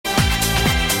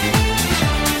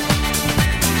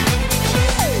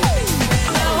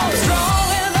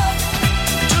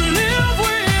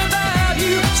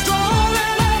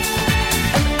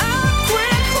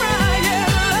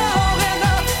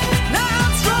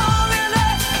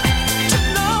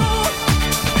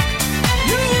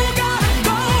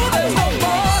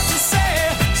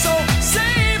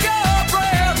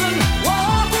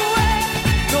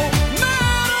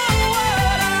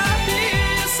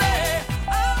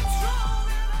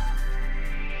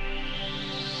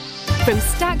From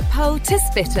Stackpole to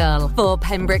Spittal for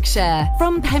Pembrokeshire.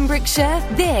 From Pembrokeshire,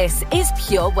 this is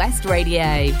Pure West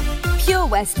Radio. Pure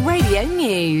West Radio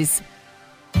News.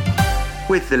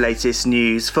 With the latest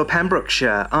news for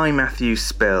Pembrokeshire, I'm Matthew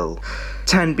Spill.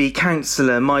 Tenby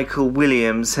Councillor Michael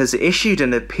Williams has issued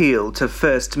an appeal to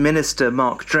First Minister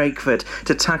Mark Drakeford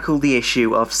to tackle the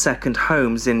issue of second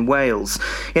homes in Wales.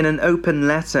 In an open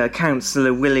letter,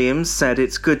 Councillor Williams said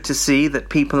it's good to see that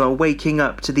people are waking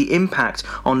up to the impact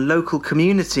on local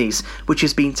communities, which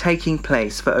has been taking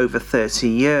place for over 30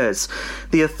 years.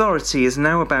 The authority is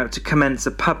now about to commence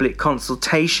a public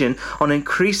consultation on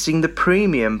increasing the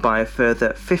premium by a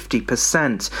further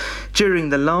 50%. During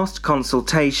the last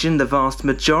consultation, the vast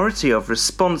majority of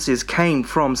responses came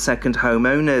from second home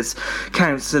owners.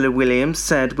 Councillor Williams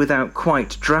said without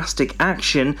quite drastic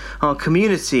action, our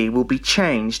community will be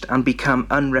changed and become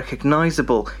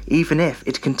unrecognisable, even if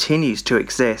it continues to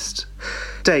exist.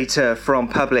 Data from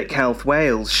Public Health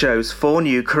Wales shows 4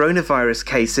 new coronavirus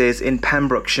cases in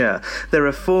Pembrokeshire. There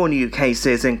are 4 new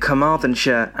cases in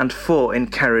Carmarthenshire and 4 in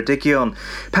Ceredigion.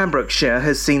 Pembrokeshire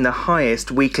has seen the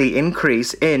highest weekly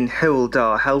increase in Hywel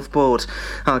Dda Health Board.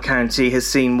 Our county has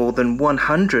seen more than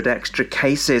 100 extra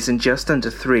cases in just under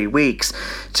 3 weeks.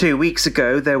 2 weeks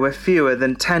ago, there were fewer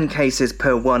than 10 cases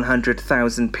per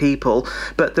 100,000 people,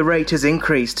 but the rate has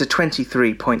increased to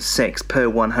 23.6 per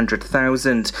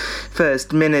 100,000.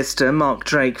 First Minister Mark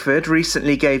Drakeford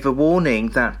recently gave a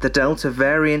warning that the Delta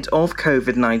variant of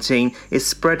COVID-19 is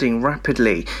spreading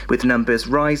rapidly, with numbers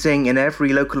rising in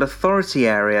every local authority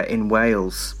area in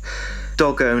Wales.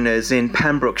 Dog owners in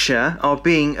Pembrokeshire are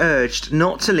being urged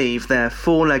not to leave their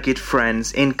four-legged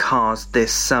friends in cars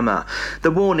this summer.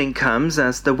 The warning comes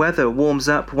as the weather warms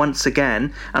up once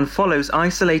again and follows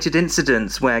isolated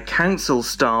incidents where council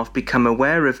staff become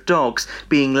aware of dogs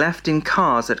being left in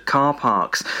cars at car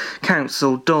parks.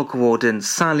 Council dog warden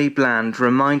Sally Bland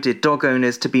reminded dog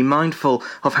owners to be mindful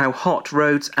of how hot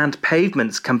roads and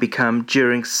pavements can become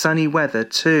during sunny weather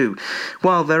too.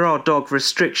 While there are dog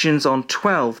restrictions on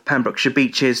 12 Pembrokeshire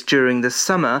beaches during the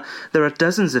summer, there are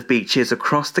dozens of beaches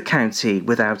across the county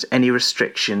without any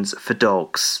restrictions for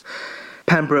dogs.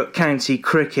 Pembroke County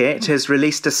Cricket has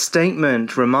released a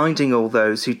statement reminding all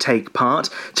those who take part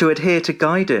to adhere to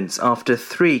guidance after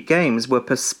 3 games were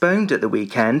postponed at the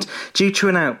weekend due to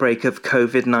an outbreak of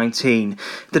COVID-19.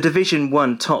 The Division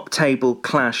 1 top table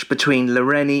clash between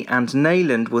Loreni and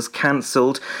Neyland was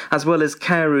cancelled, as well as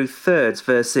Carew thirds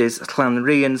versus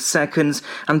Llanrhian seconds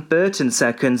and Burton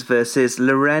seconds versus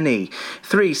Loreni.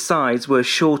 3 sides were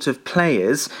short of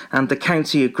players and the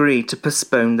county agreed to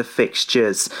postpone the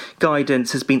fixtures. Guidance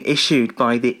has been issued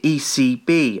by the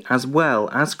ECB as well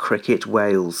as Cricket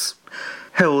Wales.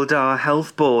 Hywel Dda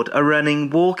Health Board are running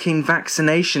walk-in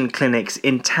vaccination clinics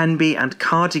in Tenby and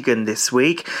Cardigan this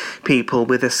week. People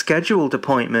with a scheduled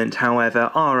appointment, however,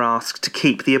 are asked to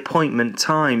keep the appointment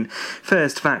time.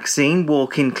 First Vaccine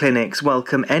walk-in clinics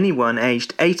welcome anyone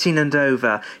aged 18 and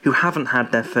over who haven't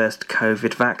had their first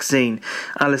COVID vaccine.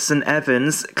 Alison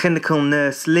Evans, clinical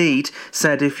nurse lead,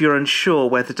 said if you're unsure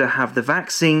whether to have the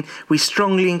vaccine, we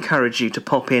strongly encourage you to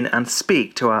pop in and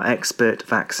speak to our expert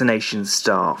vaccination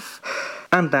staff.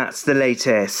 And that's the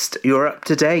latest. You're up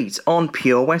to date on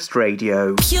Pure West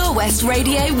Radio. Pure West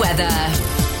Radio weather.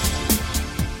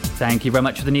 Thank you very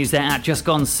much for the news there at just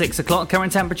gone 6 o'clock.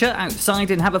 Current temperature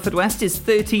outside in Haverfordwest is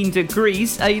 13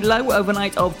 degrees, a low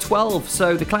overnight of 12.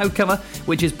 So the cloud cover,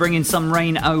 which is bringing some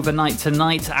rain overnight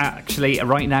tonight, actually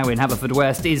right now in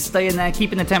Haverfordwest, is staying there,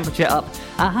 keeping the temperature up.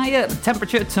 A higher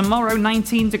temperature tomorrow,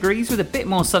 19 degrees with a bit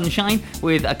more sunshine,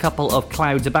 with a couple of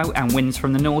clouds about and winds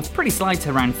from the north, pretty slight,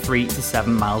 around 3 to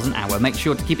 7 miles an hour. Make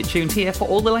sure to keep it tuned here for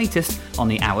all the latest on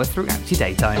the hour throughout your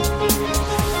daytime.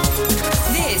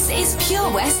 This is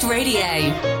Pure West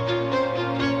Radio.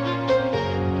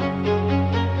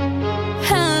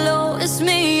 Hello, it's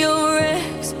me, your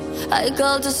ex. I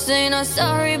called to say not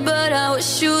sorry, but I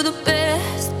wish you the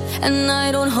best. And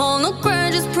I don't hold no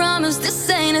grudges, promise this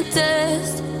ain't a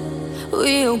test.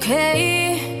 We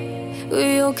okay,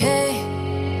 we okay.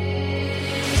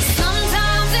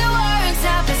 Sometimes it works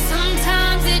out, but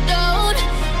sometimes it don't.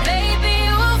 Maybe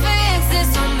we'll fix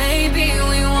this, or maybe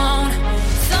we won't.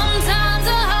 Sometimes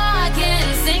a heart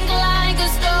can sink like a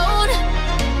stone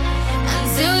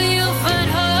until you find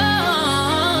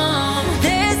home.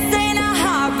 This ain't a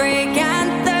heartbreak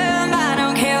anthem. I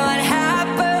don't care what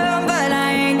happened, but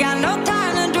I ain't got no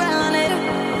time to dwell on it.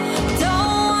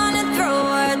 Don't wanna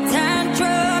throw a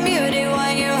tantrum. You did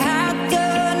what you had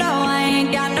to. No, I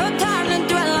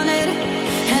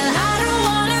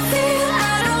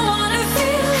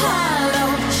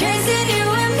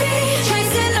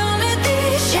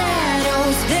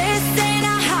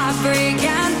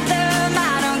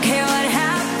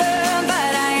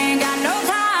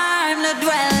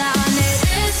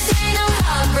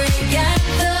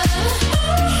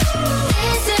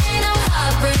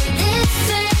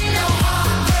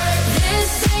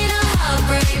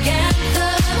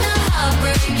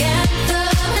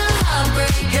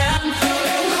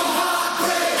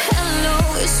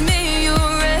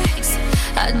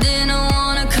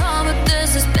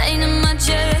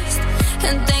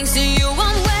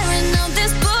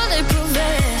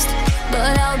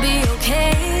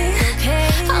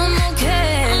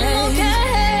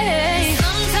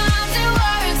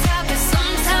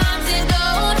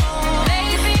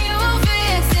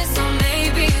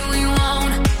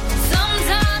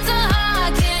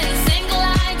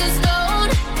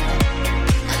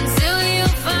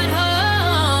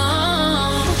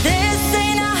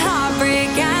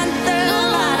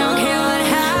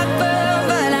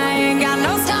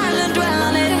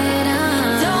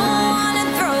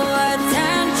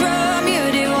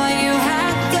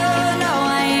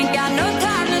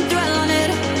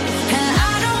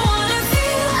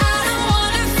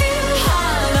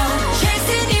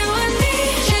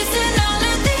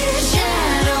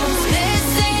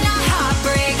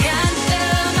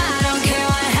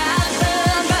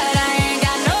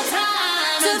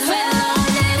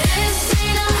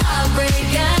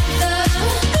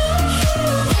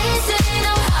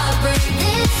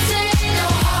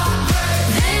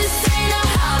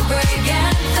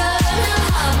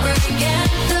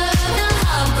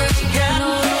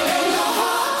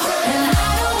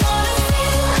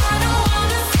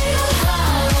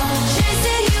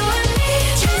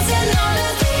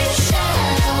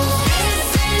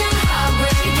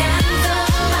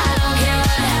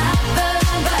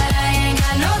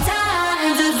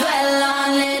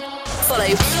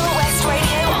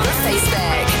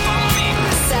Facebook.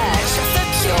 Search for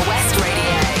Pure West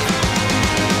Radio.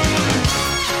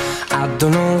 I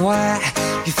don't know why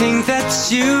you think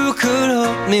that you could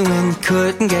help me when you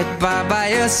couldn't get by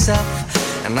yourself.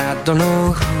 And I don't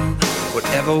know who would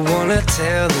ever wanna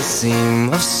tell the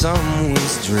seam of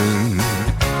someone's dream.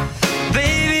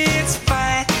 Baby, it's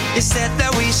fine. You said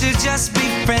that we should just be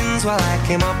friends while I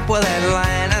came up with that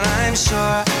line. And I'm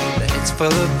sure that it's for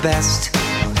the best.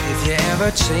 If you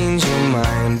ever change your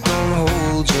mind, don't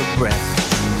hold your breath.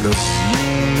 'Cause you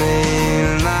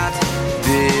may not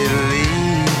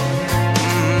believe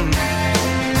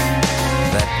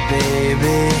that,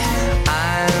 baby,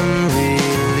 I'm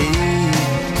relieved.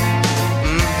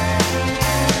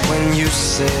 When you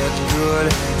said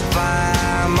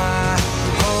goodbye, my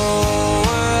whole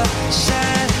world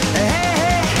shined. Hey,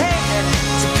 hey, hey,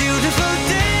 it's a beautiful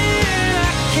day and I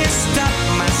can't stop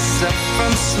myself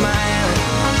from smiling.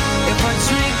 If I'm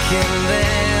drinking,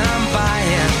 then I'm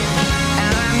buying,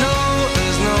 and I know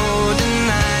there's no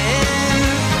denying.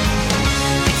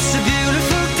 It's a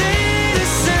beautiful day, the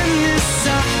sun is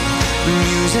up, the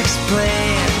music's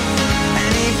playing,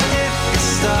 and even if it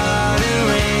started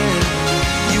raining,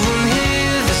 you won't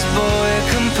hear this boy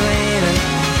complaining.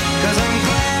 'Cause I'm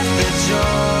glad that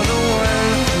you're the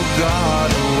one who got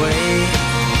away.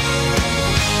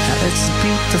 It's a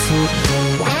beautiful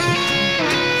day.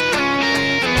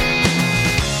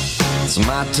 It's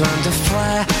my turn to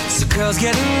fly, so girls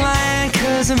get in line,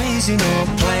 'cause I'm easy, no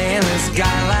playing this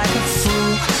guy like a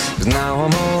fool. 'Cause now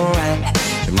I'm alright.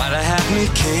 You might have had me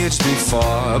caged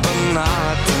before, but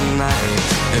not tonight.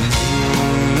 And you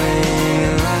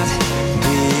may not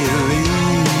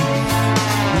believe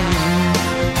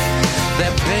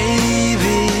that,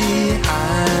 baby,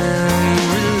 I'm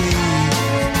relieved.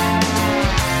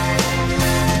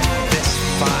 This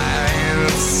fire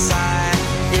inside,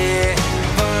 yeah,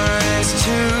 burns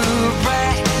too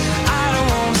bright. I don't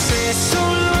want to say so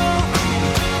long,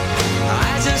 I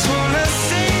just want to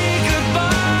say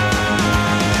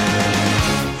goodbye.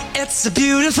 It's a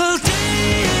beautiful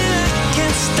day and I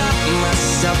can't stop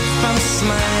myself from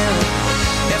smiling.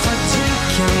 If I'm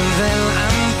drinking, then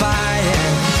I'm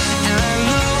buying, and I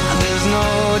know there's no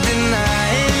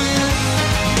denying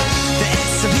that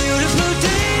it's a beautiful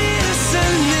day. The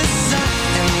sun is up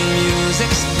and the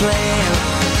music's playing,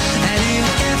 and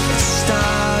even if it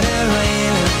started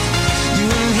raining, you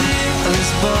won't hear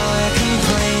this boy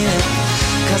complaining.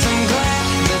 'Cause I'm glad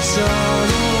that you're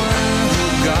the one who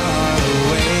got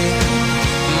away.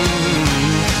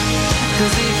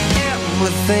 'Cause if you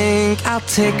ever think I'll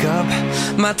take up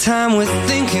my time with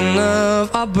thinking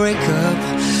of our breakup,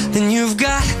 then you've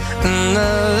got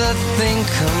another thing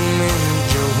coming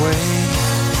your way.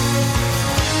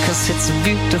 'Cause it's a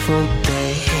beautiful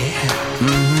day.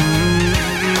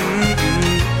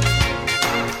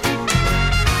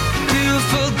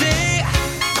 Beautiful day.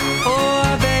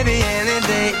 Oh, baby, any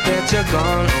day that you're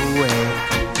gone away,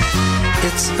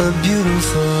 it's a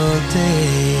beautiful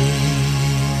day.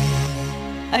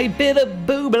 A bit of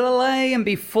Boobalay, and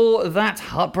before that,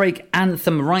 Heartbreak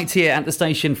Anthem right here at the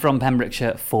station from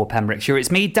Pembrokeshire for Pembrokeshire.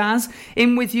 It's me, Daz,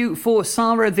 in with you for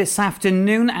Sarah this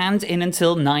afternoon and in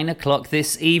until 9 o'clock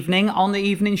this evening on the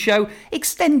evening show.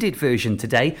 Extended version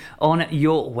today on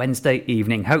your Wednesday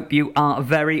evening. Hope you are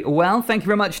very well. Thank you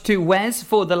very much to Wes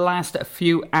for the last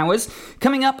few hours.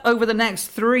 Coming up over the next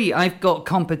 3, I've got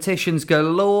competitions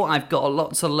galore. I've got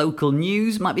lots of local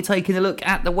news. Might be taking a look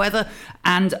at the weather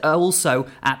and also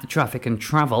at the traffic and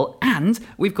travel, and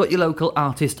we've got your local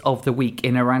artist of the week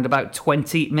in around about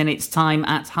 20 minutes time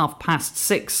at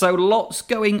 6:30, so lots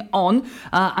going on.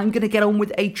 I'm going to get on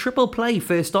with a triple play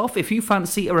first off. If you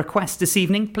fancy a request this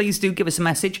evening, please do give us a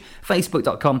message,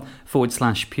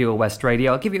 facebook.com/Pure West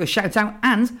Radio. I'll give you a shout out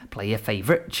and play your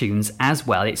favourite tunes as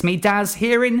well. It's me, Daz,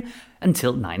 here in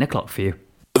until 9 o'clock for you.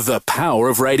 The power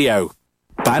of radio.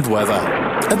 Bad weather,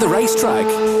 at the racetrack,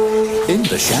 in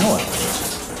the shower.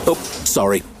 Oh,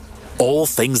 sorry. All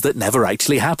things that never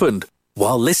actually happened.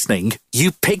 While listening,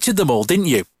 you pictured them all, didn't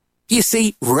you? You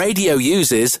see, radio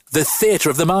uses the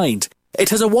theatre of the mind. It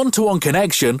has a one-to-one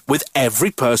connection with every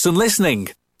person listening.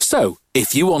 So,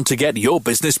 if you want to get your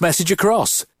business message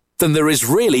across, then there is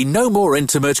really no more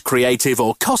intimate, creative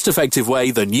or cost-effective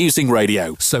way than using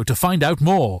radio. So to find out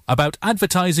more about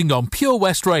advertising on Pure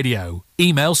West Radio,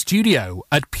 email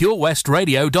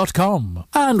studio@purewestradio.com.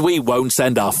 And we won't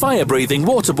send our fire-breathing,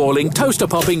 water-boiling,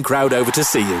 toaster-popping crowd over to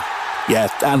see you. Yeah,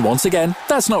 and once again,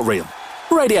 that's not real.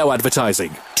 Radio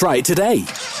advertising. Try it today.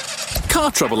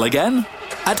 Car trouble again?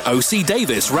 At OC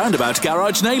Davis Roundabout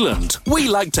Garage Neyland, we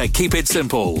like to keep it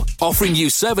simple, offering you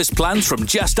service plans from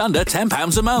just under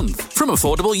 £10 a month. From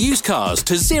affordable used cars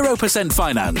to 0%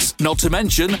 finance, not to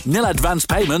mention nil advance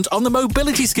payment on the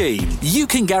mobility scheme. You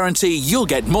can guarantee you'll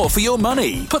get more for your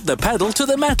money. Put the pedal to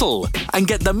the metal and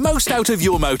get the most out of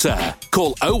your motor.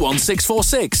 Call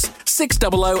 01646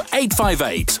 600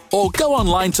 858 or go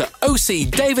online to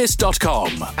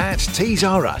ocdavis.com. At Tees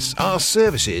R Us, our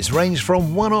services range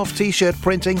from one-off t-shirt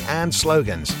printing and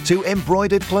slogans to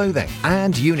embroidered clothing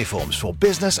and uniforms for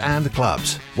business and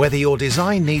clubs. Whether your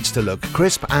design needs to look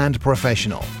crisp and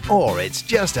professional or it's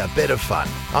just a bit of fun,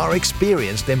 our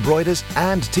experienced embroiders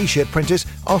and t-shirt printers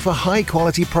offer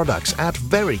high-quality products at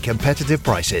very competitive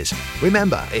prices.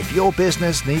 Remember, if your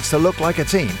business needs to look like a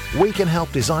team, we can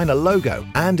help design a logo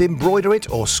and embroider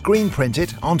it or screen print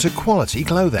it onto quality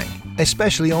clothing,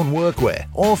 especially on workwear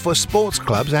or for sports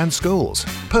clubs and schools.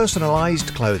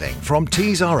 Personalised clothing from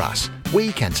Tees R Us.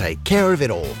 We can take care of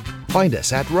it all. Find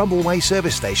us at Rumbleway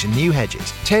Service Station, New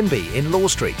Hedges, 10B in Law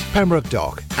Street, Pembroke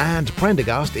Dock, and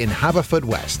Prendergast in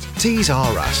Haverfordwest. Tees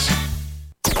R Us.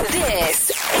 This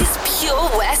is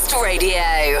Pure West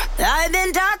Radio. I've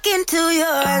been talking to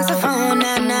your answer phone,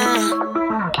 nah.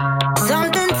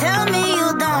 Something tell me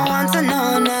you don't want to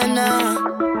know, nah.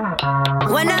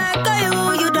 When I call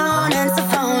you, you don't answer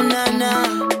phone, nah.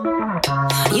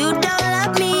 You don't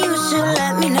love me, you should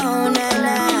let me know, nah.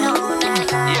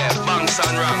 Yeah, bunks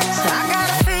and rungs. I got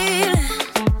a feeling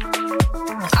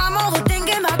I'm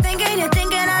overthinking about thinking you're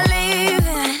thinking I'm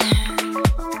leaving.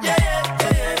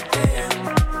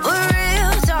 For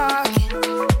real talk,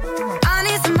 I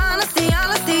need some honesty,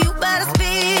 you better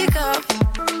speak up.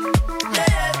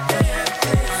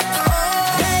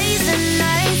 Days and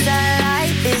nights I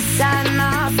like beside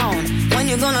my phone. When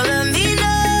you're gonna let me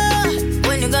know?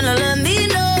 When you're gonna let me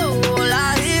know? All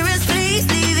I hear is please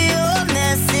leave your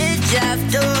message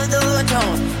after the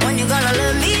tone. When you're gonna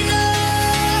let me know?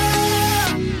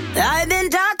 I've been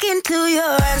talking to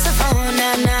your answer phone,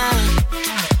 nah.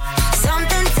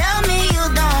 Something tell me you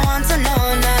don't want to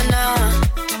know, nah.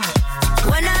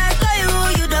 When I call you,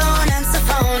 you don't answer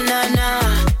phone, nah.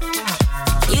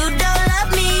 You don't love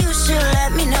me, you should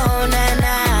let me know,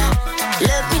 nah.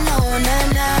 Let me know, nah.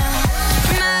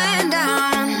 Man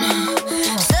down.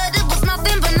 Said it was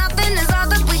nothing, but nothing is all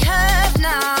that we have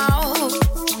now.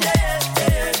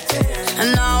 And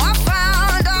now I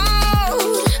found out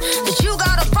that you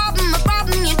got a problem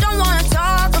you don't want to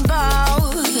talk about.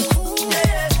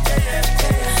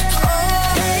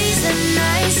 Oh, days and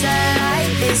nights I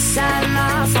like beside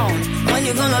my phone. When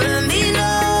you're gonna let me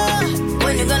know?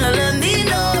 When you're gonna let me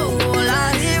know? All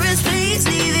I hear is please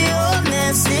leave your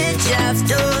message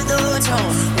after the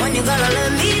tone. When you're gonna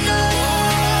let me know?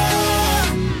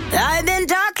 I've been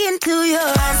talking to your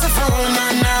answer phone,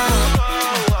 nah.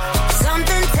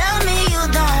 Something tell me you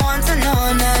don't want to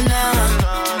know, nah.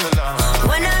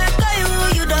 When I call you,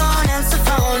 you don't answer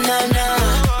phone, nah.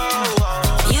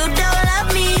 You don't love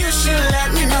me, you should let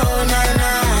me know, nah.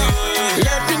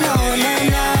 Let me know,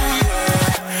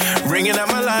 nah. Ringing up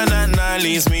my line at night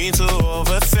leads me to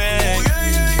overthink.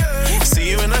 See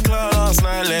you in the club last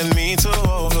night, led me to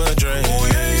overdrink.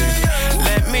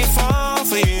 Let me fall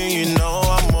for you, you know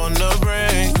I'm on the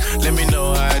brink. Let me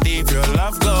know how deep your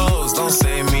love goes. Don't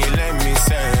save me, let me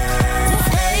sing.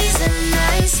 Days and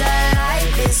nights I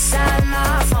like beside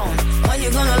my phone. When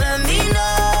you're gonna let me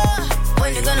know?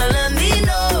 When you're gonna let me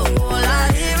know? All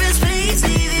I hear is please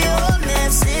leave your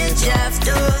message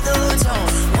after the tone.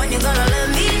 When you're gonna let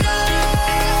me know?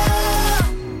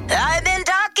 I've been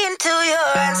talking to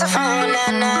your answer phone,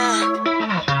 nah.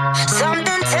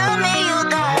 Something tell me you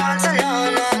don't want to know,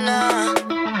 nah.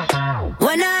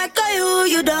 When I call you,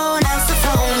 you don't answer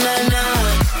phone, nah.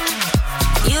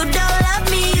 You don't love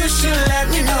me, you should let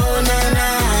me know, nah.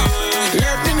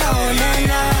 Let me know,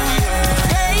 nah.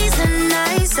 Days and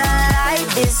nights I like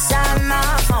beside my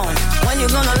phone. When you're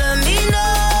gonna let me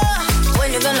know? When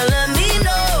you're gonna let me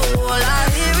know? All I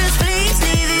hear is please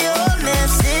leave your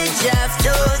message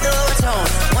after the tone.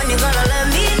 When you're gonna let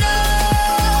me know?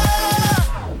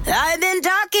 I've been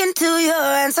talking to your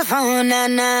answer phone,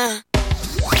 nah.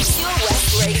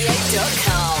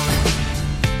 PureWestRadio.com.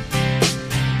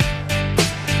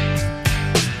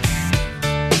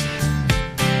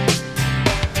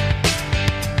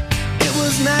 It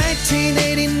was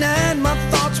 1989, my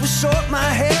thoughts were short, my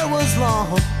hair was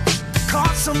long.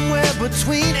 Caught somewhere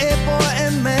between a boy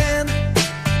and man.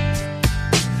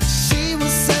 She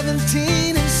was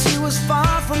 17 and she was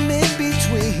far from in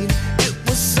between. It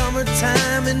was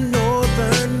summertime in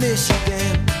northern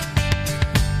Michigan.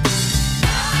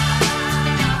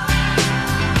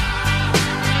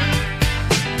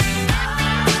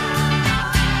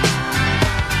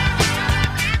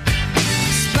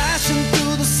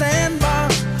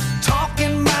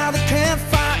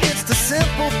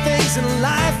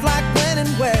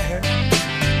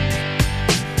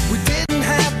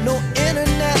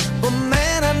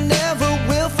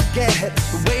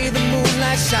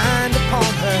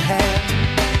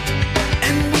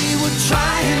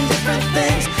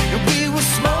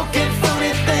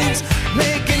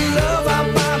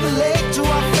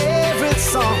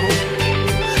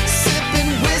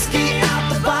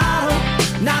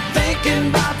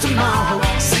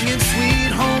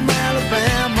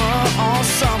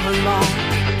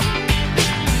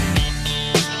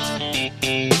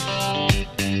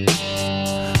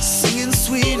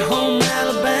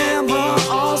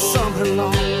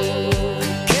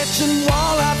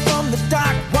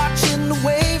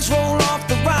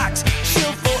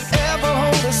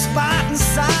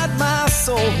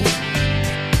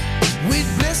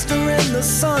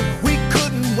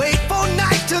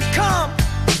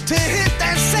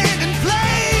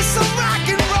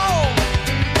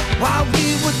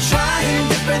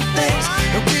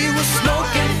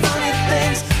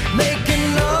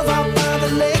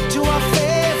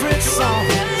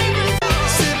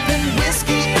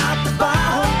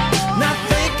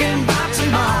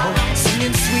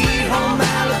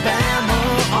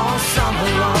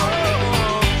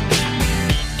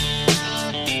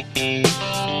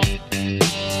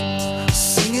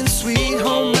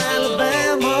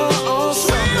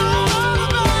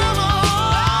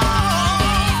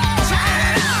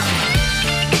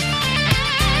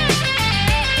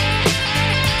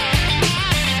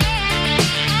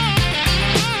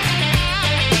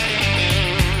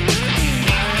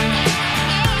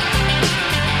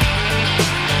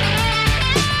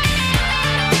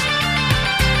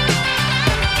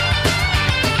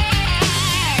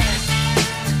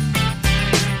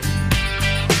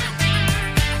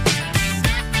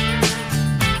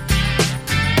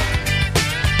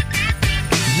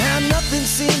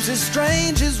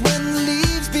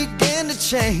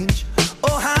 change.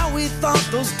 Oh, how we thought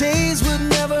those days would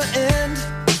never end.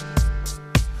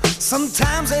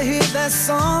 Sometimes I hear that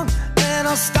song and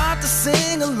I'll start to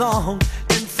sing along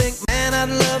and think, man,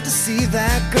 I'd love to see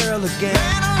that girl again.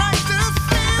 Man, I'd like to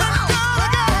see that girl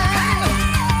again.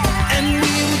 And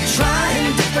we were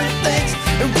trying different things,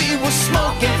 and we were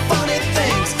smoking funny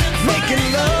things, making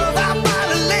love out by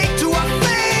the lake to our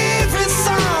favorite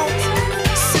songs,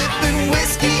 sipping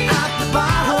whiskey out the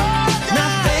bottle,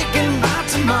 not thinking about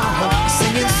tomorrow,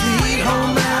 singing Sweet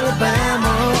Home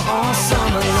Alabama all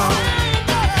summer long,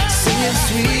 singing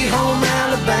Sweet Home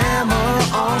Alabama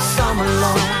all summer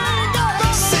long,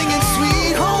 singing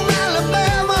Sweet Home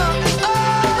Alabama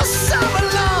all summer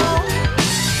long.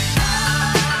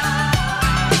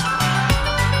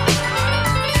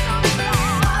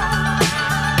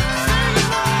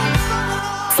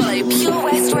 Follow Pure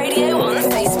West Radio on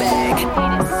Facebook.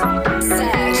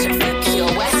 Search for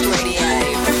Pure West Radio.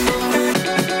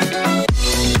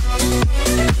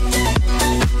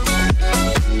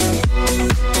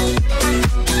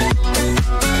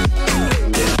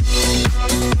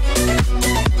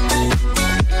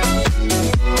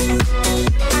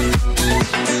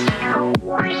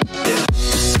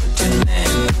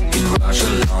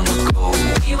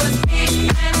 He was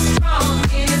big and strong,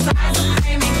 in his eyes a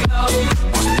flaming glow.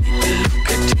 Most people look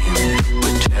at him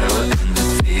with terror and the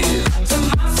fear. To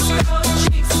muscular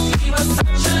cheeks, he was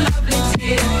such a lovely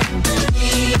dear.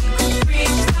 He could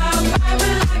preach the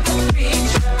Bible like a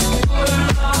preacher, full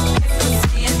of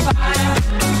ecstasy and fire.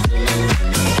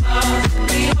 But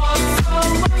he also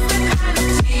was the kind of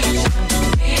teacher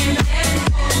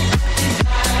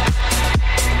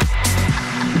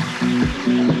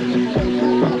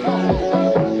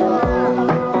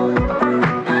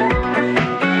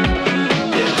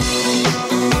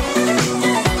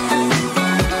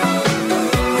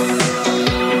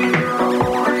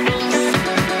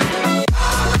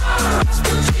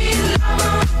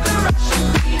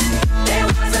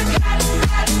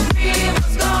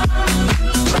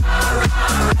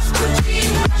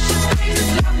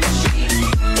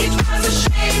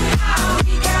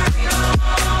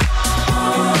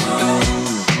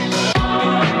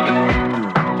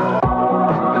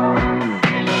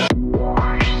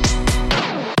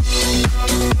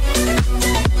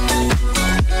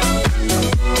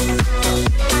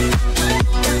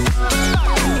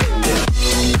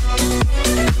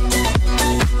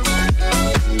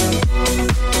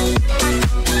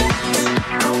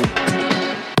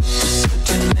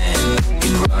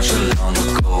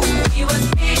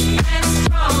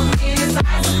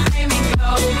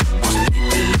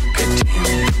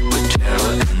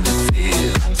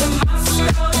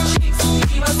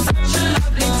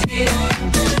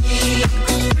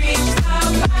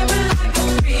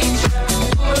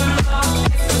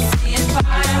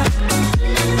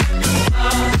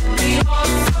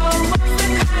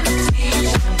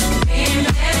in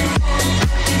and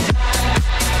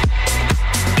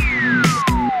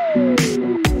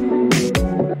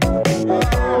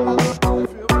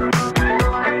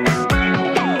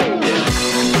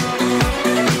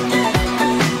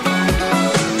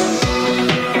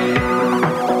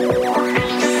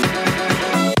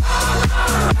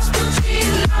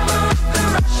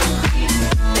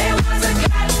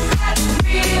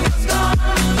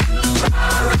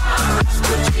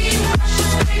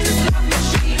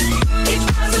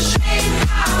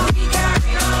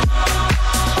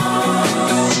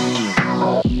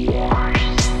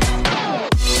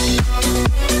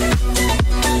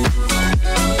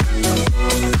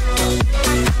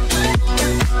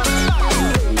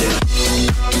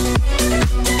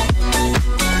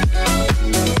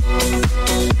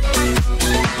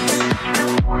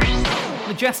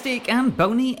Majestic and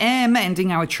Boney M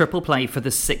ending our triple play for the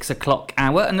 6 o'clock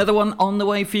hour. Another one on the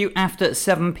way for you after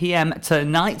 7 p.m.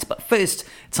 tonight. But first,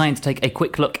 time to take a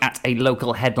quick look at a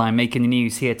local headline making the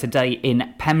news here today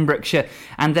in Pembrokeshire.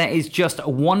 And there is just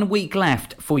 1 week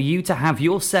left for you to have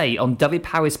your say on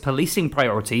Dyfed-Powys policing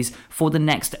priorities for the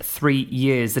next 3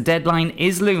 years. The deadline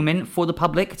is looming for the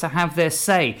public to have their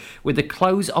say with the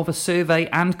close of a survey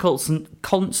and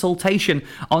consultation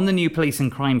on the new police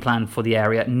and crime plan for the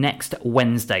area next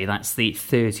Wednesday. That's the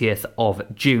 30th of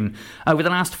June. Over the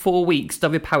last 4 weeks,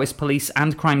 Dyfed-Powys Police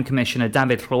and Crime Commissioner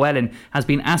David Llewellyn has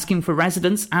been asking for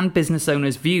residents and business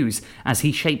owners' views as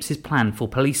he shapes his plan for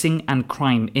policing and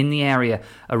crime in the area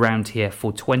around here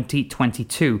for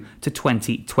 2022 to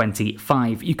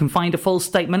 2025. You can find a full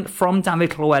statement from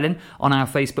David Llewellyn on our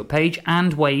Facebook page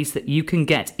and ways that you can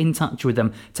get in touch with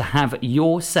them to have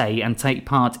your say and take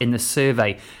part in the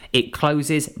survey. It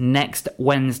closes next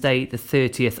Wednesday, the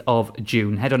 30th of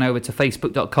June. Head head on over to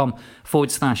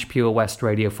facebook.com/Pure West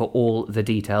Radio for all the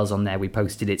details on there. We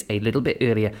posted it a little bit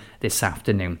earlier this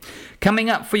afternoon. Coming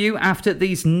up for you after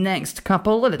these next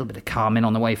couple, a little bit of Carmen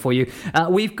on the way for you.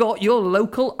 We've got your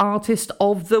local artist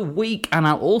of the week, and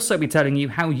I'll also be telling you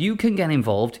how you can get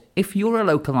involved if you're a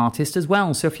local artist as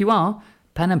well. So if you are,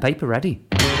 pen and paper ready.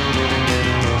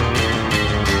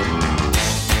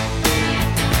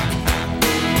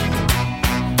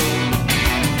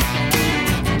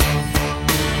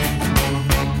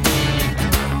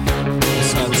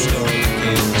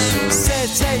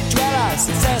 City dweller,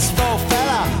 successful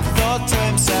fella, thought to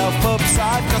himself, oops,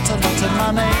 I've got a lot of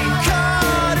money.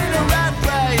 Caught in a rat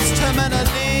race,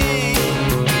 terminally.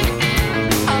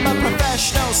 I'm a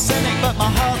professional cynic, but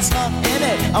my heart's not in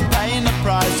it. I'm paying the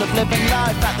price of living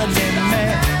life at the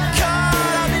limit.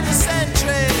 Caught up in the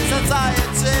centuries,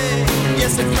 anxiety.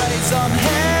 Yes, it preys on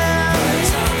him.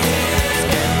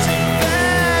 Empty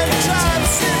bed,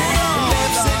 drives him wrong.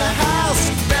 Lives in a house,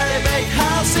 very big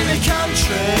house in the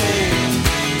country.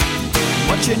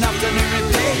 Watching afternoon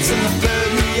repeats and the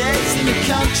food he eats in the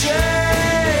country.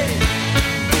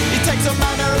 He takes a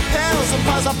manner of pills and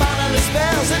piles up analyst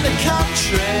bills in the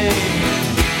country.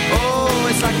 Oh,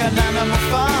 it's like an animal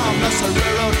farm, that's a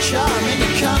rural charm in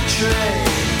the country.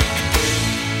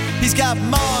 He's got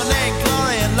morning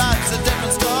glory and life's a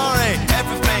different story.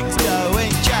 Everything's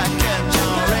going Jack and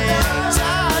Jory in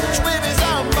touch with his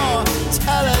own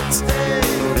mortality.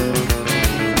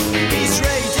 He's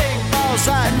reading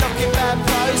Mozart, looking bad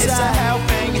prose. It's a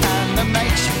helping hand that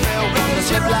makes you feel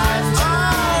wonderfully blind.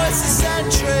 Oh, it's a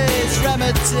century's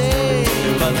remedy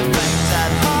for the things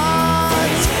at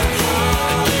heart.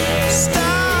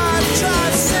 Star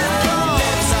drives syndrome.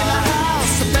 Lives in a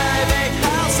house, a very big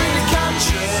house in the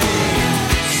country.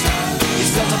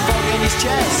 He's got a fog in his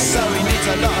chest, so he needs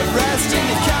a lot of rest in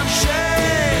the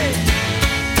country.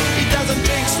 He doesn't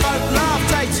drink, smoke, laugh,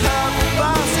 takes herbal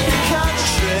baths in the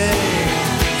country.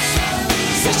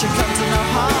 Says she comes to no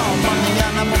harm on the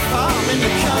animal farm in the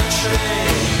country.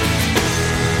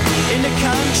 In the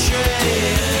country.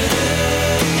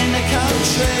 In the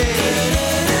country.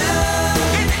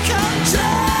 In the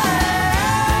country.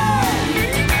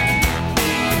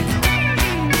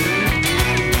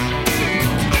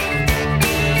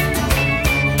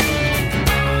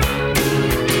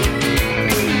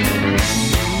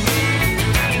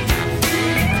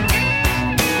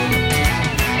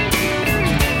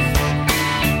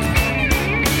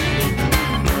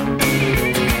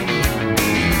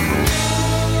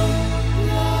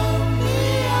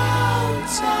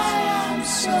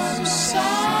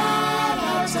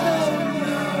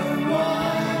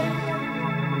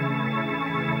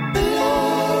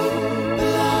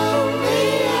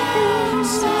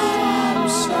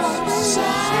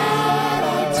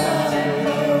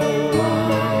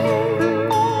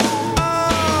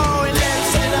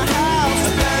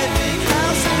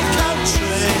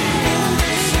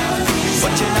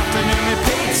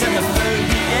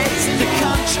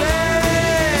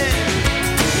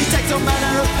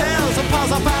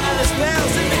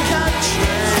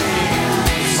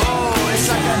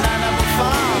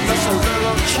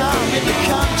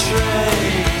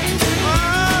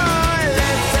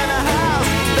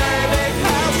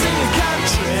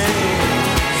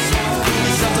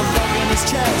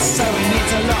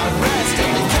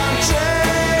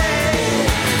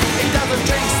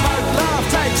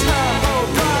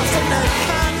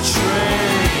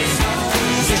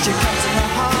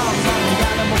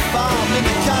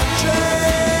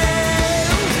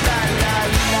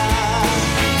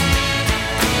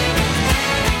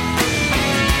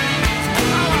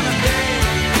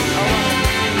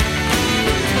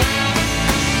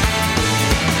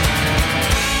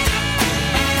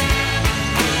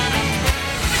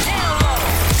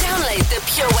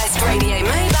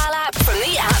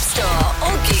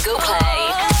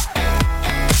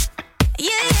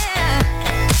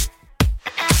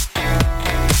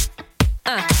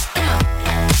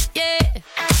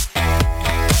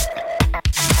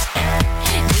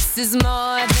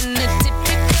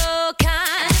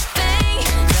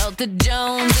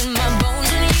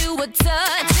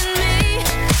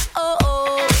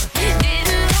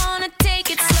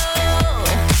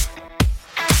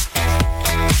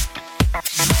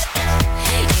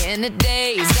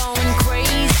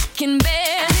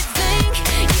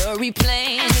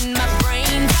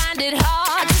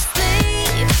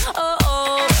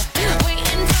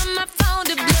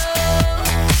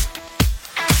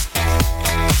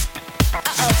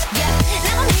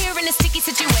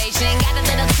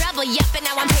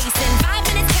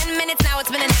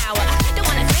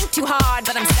 Too hard,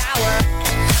 but I'm sour.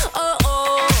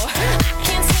 Oh, I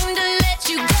can't seem to let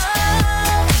you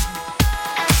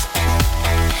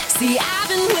See, I've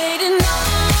been waiting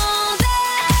all day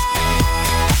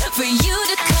for you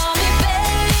to call me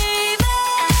baby.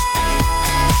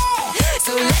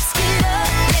 So let's get up,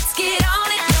 let's get on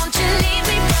it. Don't you leave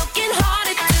me broken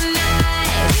hearted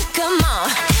tonight. Come on,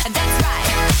 that's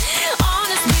right.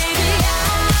 Honest, baby,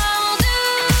 I'll do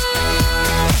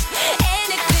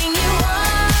anything you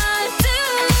want to.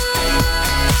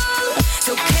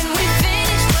 So can we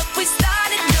finish what we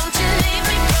started? Don't you leave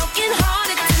me broken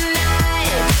hearted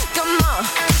tonight. Come on,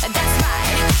 that's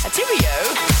right. Cheerio.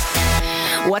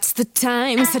 What's the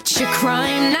time? Such a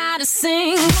crime, not a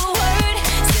single word.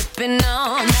 Sipping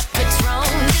on that Patron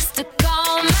just to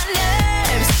calm my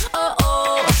nerves. Oh,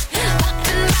 oh,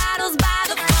 popping bottles by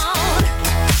the phone.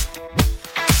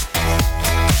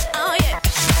 Oh, yeah.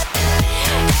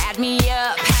 Had me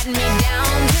up, had me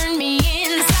down, turned me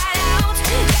inside out.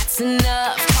 That's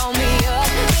enough, call me up,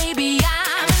 baby,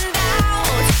 I'm in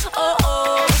doubt. Oh,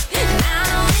 oh, and I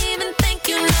don't even think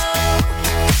you know.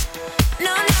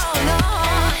 No, no, no.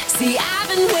 See, I've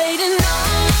been waiting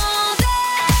all day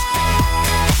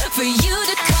for you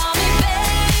to call me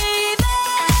baby.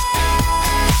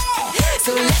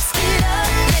 So let's get up,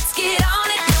 let's get on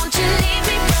it. Don't you leave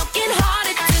me broken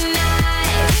hearted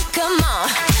tonight. Come on,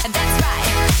 that's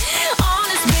right.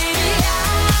 Honest, baby,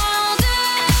 I'll do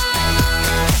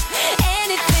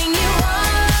anything you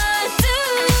want to.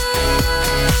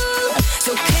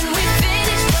 So can we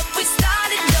finish what we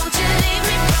started? Don't you leave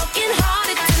me broken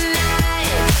hearted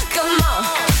tonight. Come on,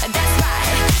 that's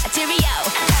right. Cheerio.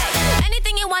 Hey,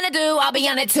 anything you wanna do, I'll be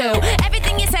on it too.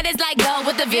 Everything you said is like go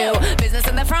with the view. Business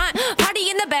in the front, party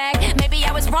in the back. Maybe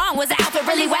I was wrong, was the outfit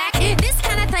really whack? This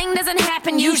kind of thing doesn't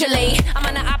happen usually. I'm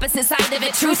on the opposite side of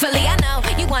it, truthfully. I know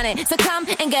you want it, so come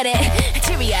and get it.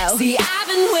 Cheerio. See, I've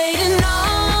been waiting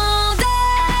all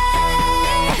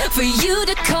day for you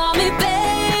to call me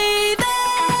baby.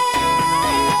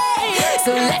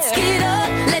 So let's get up,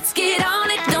 let's get on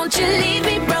it. Don't you leave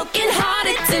me broken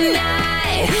hearted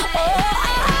tonight. Oh,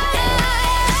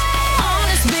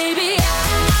 honest, baby,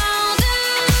 I'll do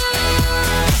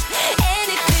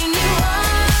anything you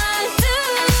want to.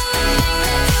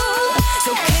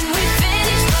 So can we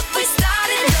finish what we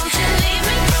started? Don't you leave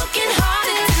me broken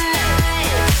hearted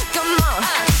tonight. Come on,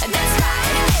 that's right.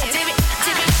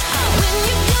 When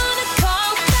you gonna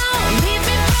call, don't leave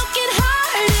me broken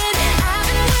hearted. I've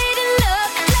been waiting up,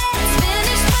 let's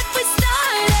finish what we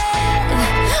started.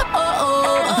 Oh,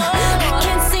 oh, oh, I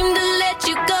can't seem to let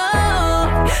you go.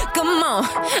 Come on,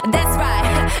 that's right.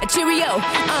 Cheerio.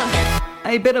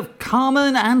 A bit of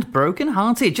Carmen and Broken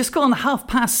Hearted. Just gone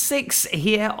 6:30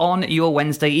 here on your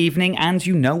Wednesday evening, and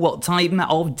you know what time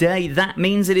of day that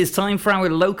means. It is time for our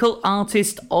local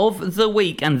artist of the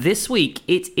week, and this week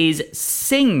it is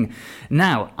Sing.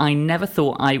 Now, I never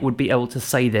thought I would be able to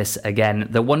say this again.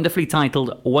 The wonderfully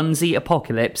titled Onesie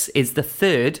Apocalypse is the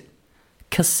third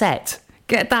cassette.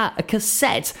 Get that, a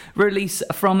cassette release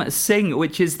from Sing,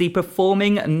 which is the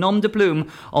performing nom de plume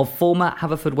of former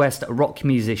Haverfordwest rock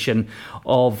musician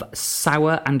of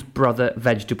Sour and Brother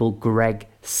Vegetable Greg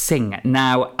Sing.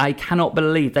 Now, I cannot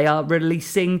believe they are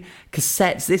releasing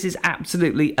cassettes. This is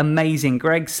absolutely amazing.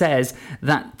 Greg says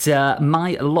that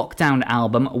my lockdown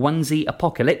album, Onesie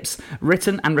Apocalypse,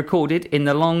 written and recorded in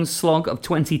the long slog of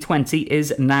 2020,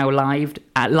 is now live,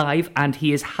 and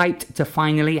he is hyped to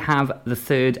finally have the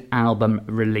third album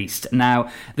released. Now,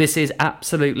 this is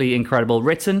absolutely incredible.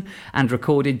 Written and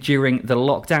recorded during the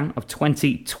lockdown of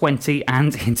 2020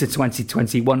 and into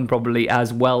 2021 probably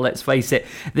as well, let's face it.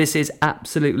 This is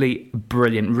absolutely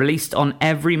brilliant. Released on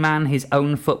Every Man His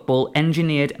Own Football,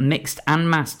 engineered, mixed and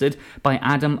mastered by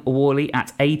Adam Worley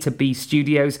at A to B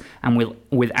Studios, and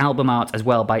with album art as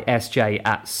well by SJ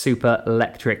at Super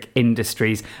Electric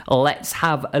Industries. Let's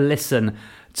have a listen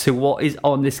to what is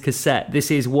on this cassette. This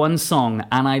is one song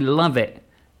and I love it.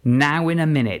 Now in a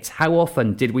Minute. How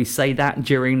often did we say that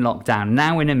during lockdown?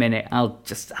 Now in a minute. I'll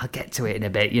get to it in a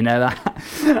bit, you know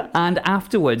that. And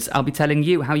afterwards, I'll be telling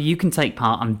you how you can take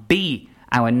part and be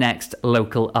our next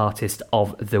local artist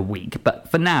of the week. But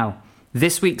for now,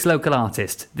 this week's local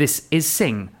artist, this is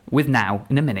Sing with Now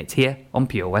in a Minute here on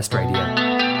Pure West Radio.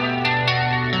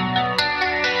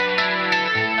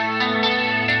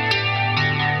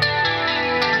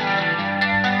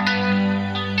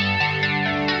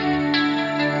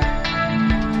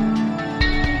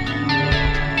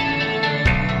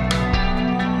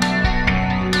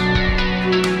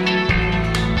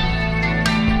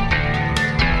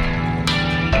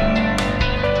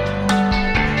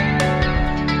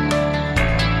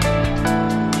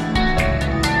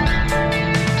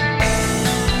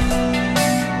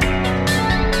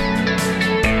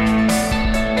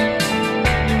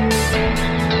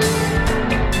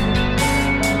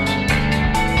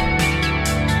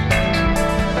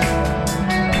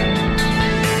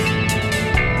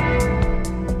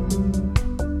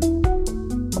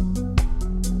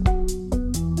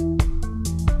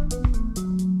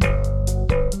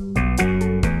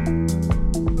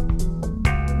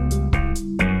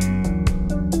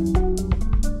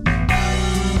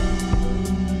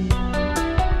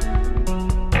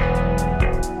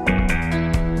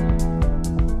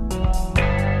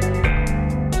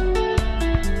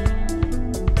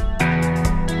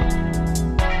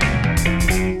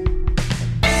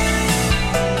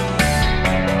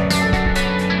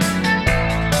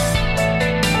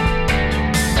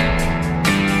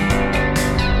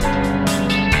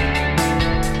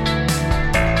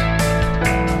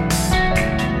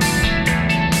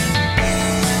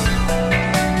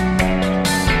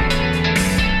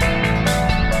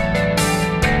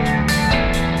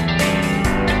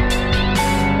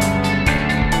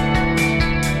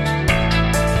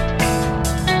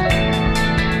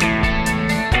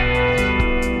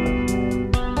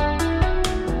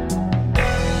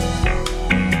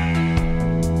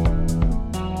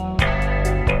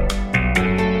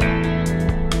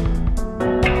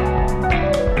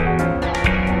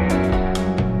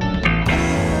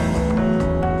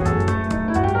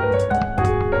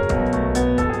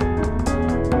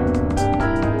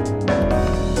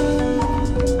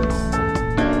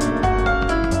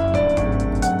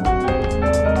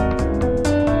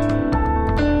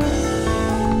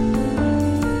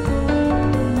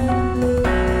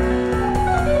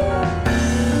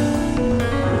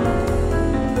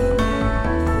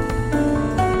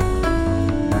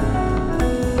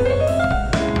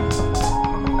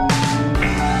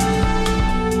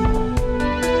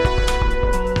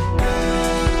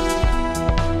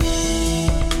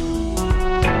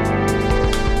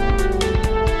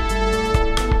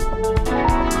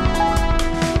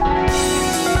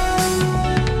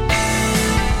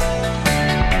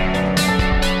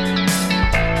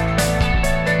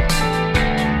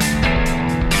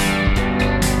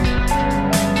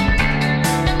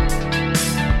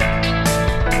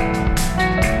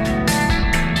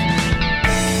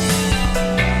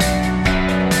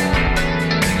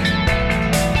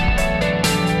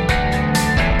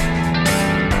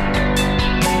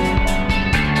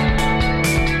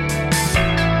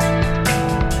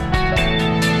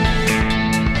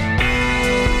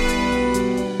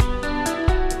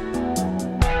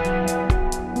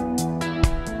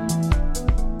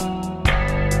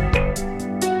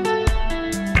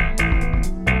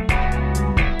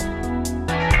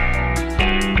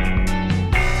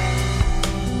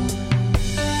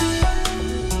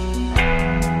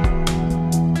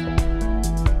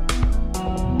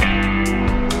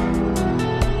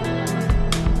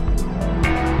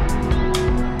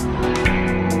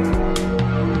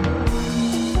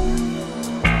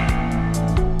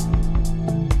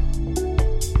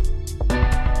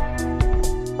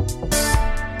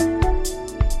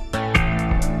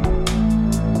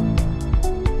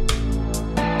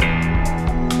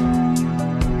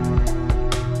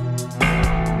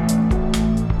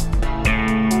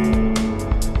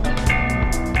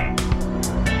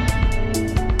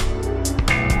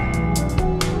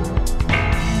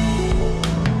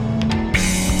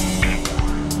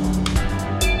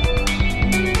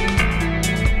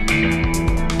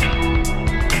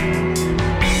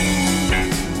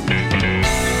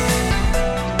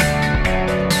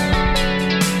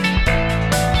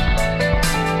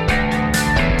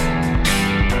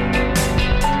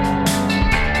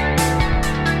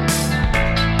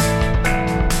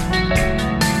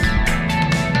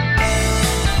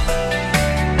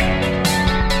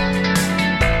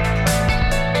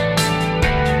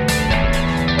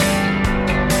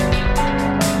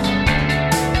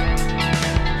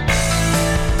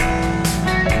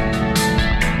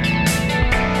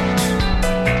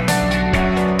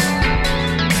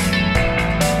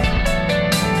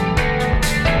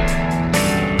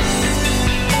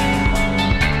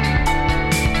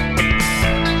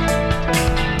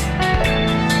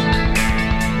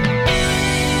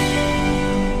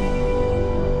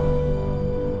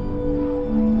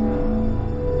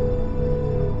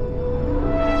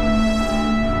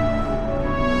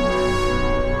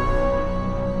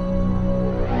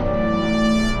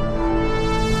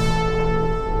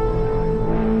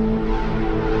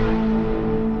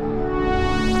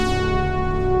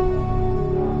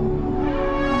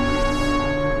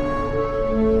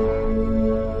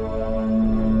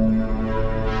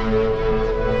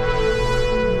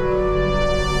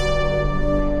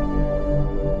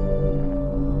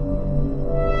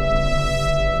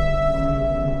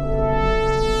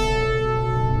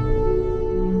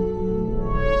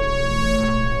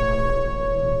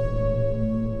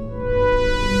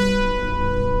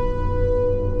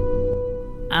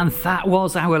 That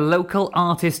was our local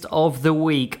artist of the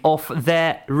week off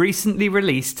their recently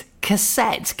released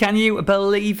cassette. Can you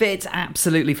believe it?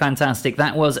 Absolutely fantastic.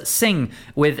 That was Sing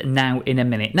with Now in a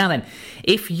Minute. Now then,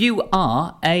 if you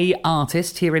are a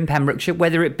artist here in Pembrokeshire,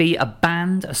 whether it be a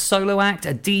band, a solo act,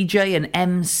 a DJ, an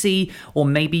MC, or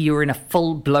maybe you're in a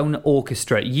full-blown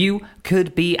orchestra, you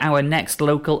could be our next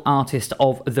local artist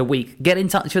of the week. Get in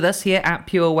touch with us here at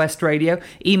Pure West Radio.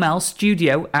 Email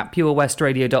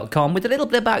studio@purewestradio.com with a little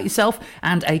bit about yourself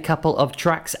and a couple of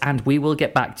tracks, and we will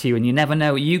get back to you. And you never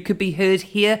know, you could be heard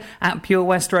here at Pure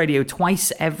West Radio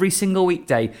twice every single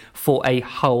weekday for a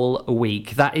whole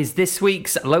week. That is this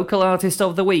week's local artist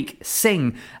of the week,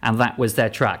 Sing, and that was their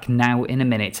track Now in a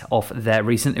Minute off their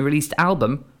recently released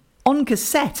album on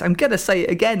cassette. I'm going to say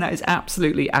it again, that is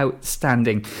absolutely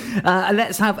outstanding.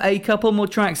 Let's have a couple more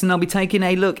tracks and I'll be taking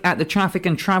a look at the traffic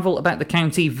and travel about the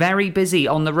county. Very busy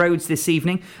on the roads this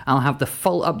evening. I'll have the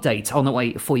full update on the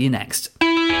way for you next.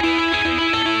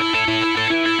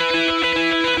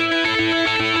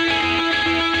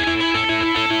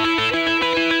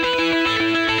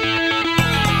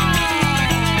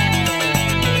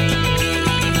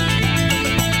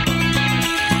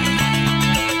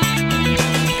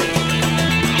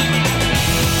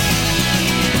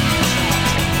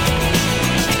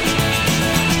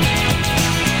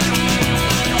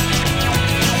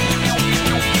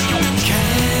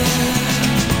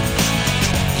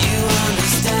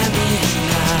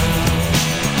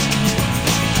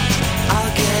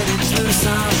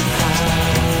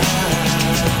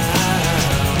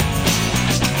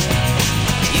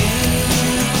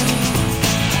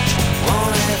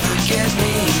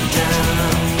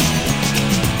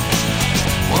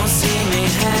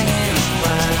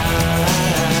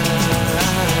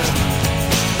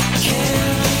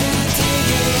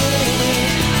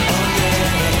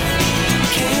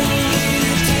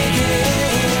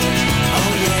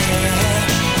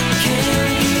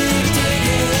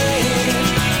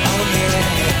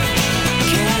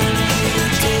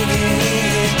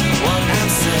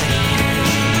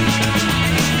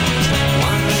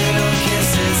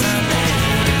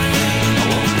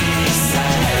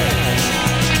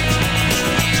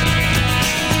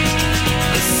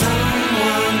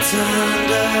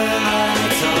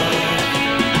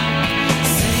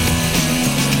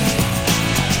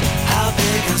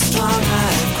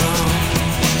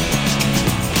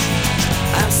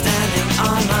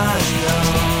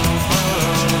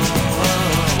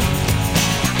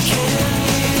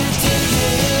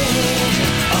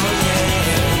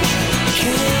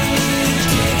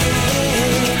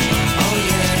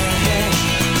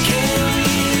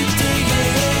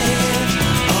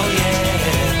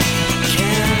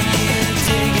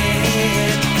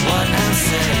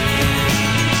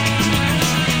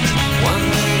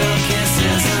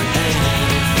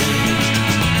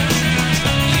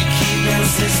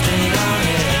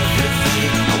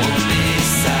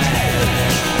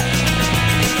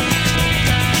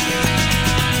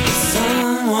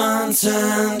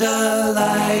 Turn the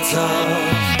lights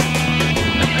off.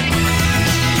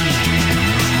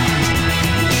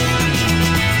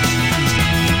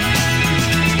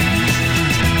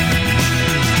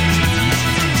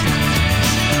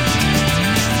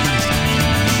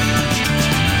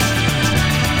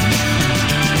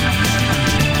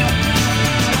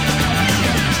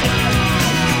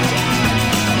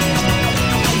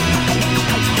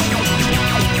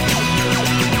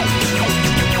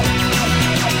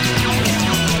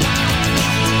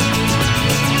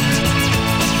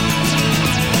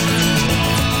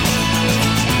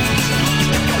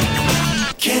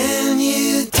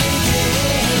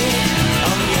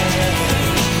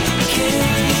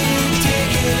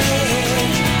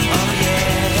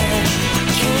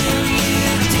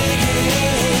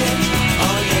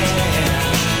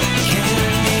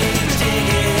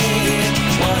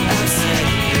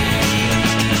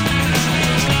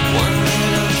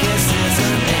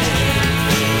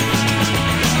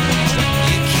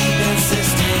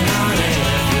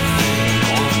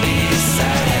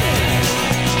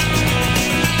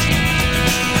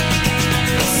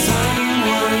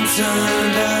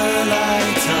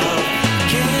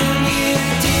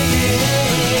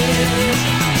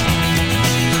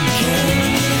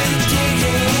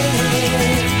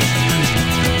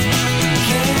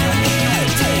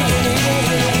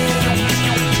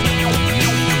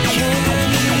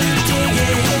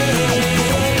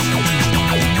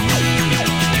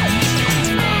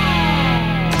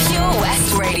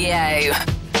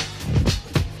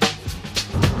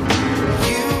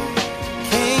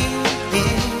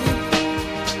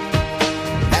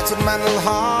 My little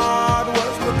heart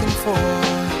was looking for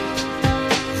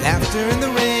laughter in the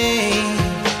rain.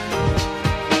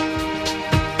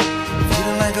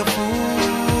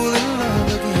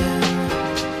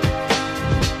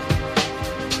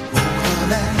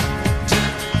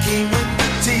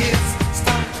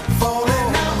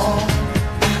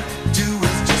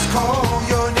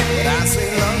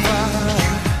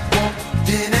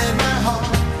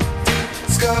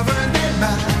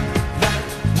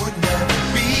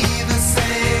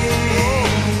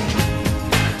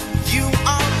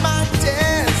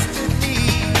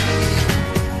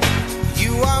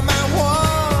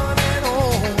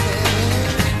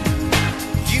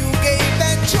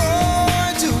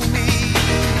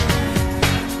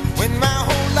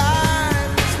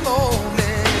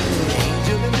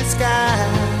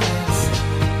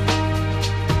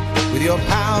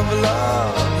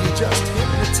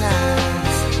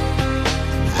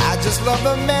 just love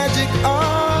the magic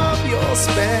of your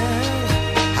spell.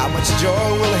 How much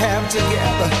joy we'll have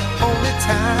together, only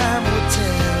time will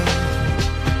tell.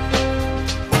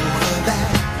 Over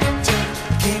that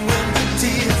king when the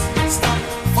tears stop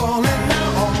falling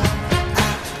now, all I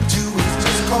do is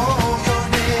just call your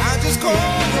name. I just call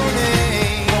your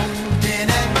name. Then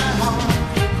at my heart,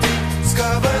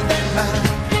 discover that my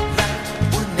life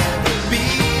would never be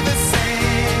the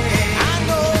same. I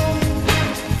know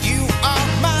you are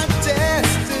my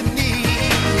destiny.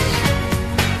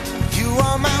 You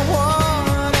are my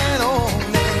one and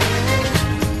only.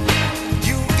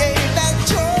 You gave that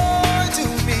joy to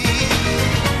me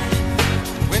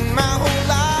when my whole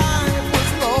life was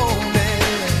lonely.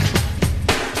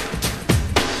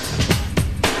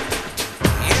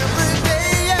 Every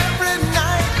day, every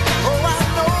night, oh I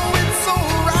know it's so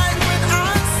right when I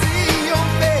see your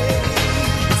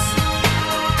face.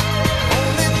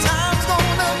 Only time's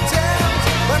gonna tell,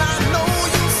 but I know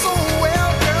you so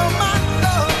well, girl. My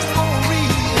love's for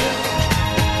real.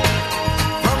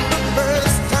 From the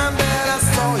first time that I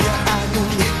saw you, I knew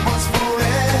it was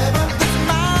forever. This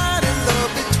mighty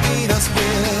love between us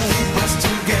will keep us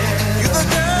together. You're the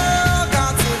girl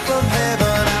God sent from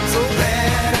heaven. I'm so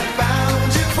glad I found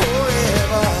you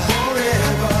forever,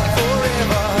 forever,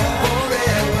 forever,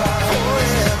 forever,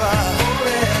 forever,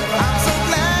 forever. I'm so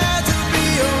glad to be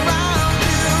around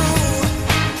you.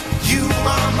 You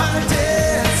are my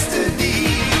destiny.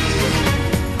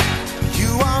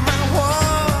 You are my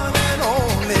one and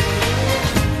only.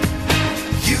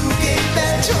 You gave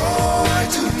that joy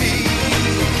to me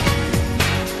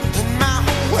when my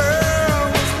whole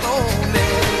world was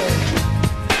lonely.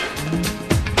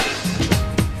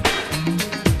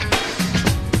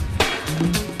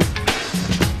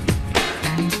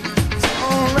 It's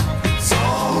alright, it's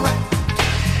alright.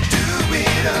 Do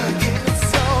it again.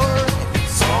 It's alright,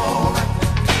 it's alright.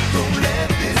 Don't let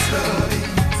this love in.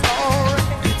 It's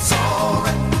alright, it's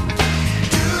alright.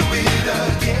 Do it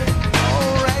again.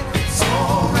 Alright, it's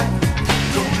alright.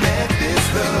 Don't let this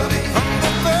love in. From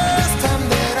the first time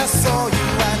that I saw you,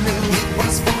 I knew it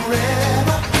was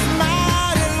forever. This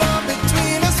mighty love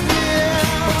between us will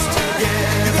keep us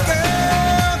together. You're the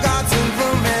girl God sent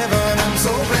from heaven. I'm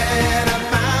so glad I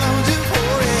found you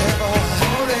forever,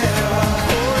 forever,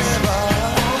 forever,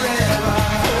 forever,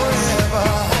 forever,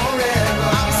 forever.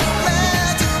 I'm so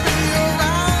glad to be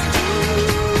around you.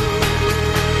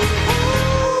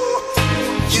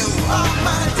 You are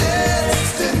my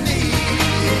destiny.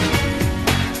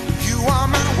 You are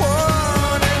my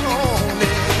one and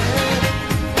only.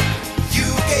 You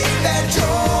gave that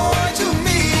joy to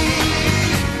me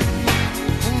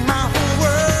when my whole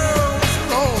world was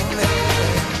lonely.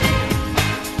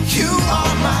 You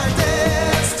are my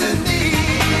destiny.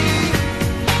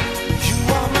 You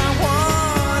are my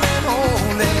one and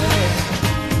only.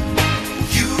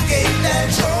 You gave that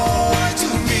joy to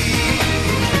me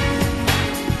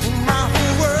when my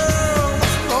whole world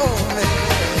was lonely.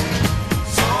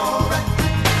 It's alright,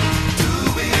 do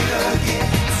it again.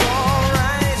 It's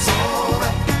alright, it's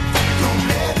alright. Don't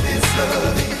let this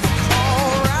love in. It's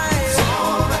alright, it's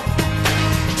alright.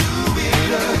 Do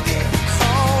it again. It's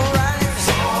alright, it's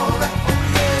alright.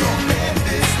 Don't let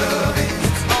this love in.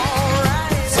 It's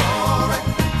alright, it's alright.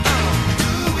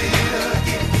 Do it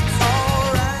again. It's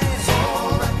alright, it's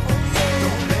alright.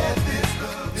 Don't let this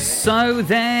love in. So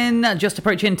then, just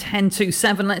approaching 10 to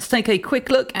 7, let's take a quick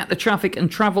look at the traffic and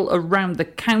travel around the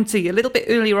county. A little bit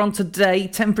earlier on today,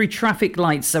 temporary traffic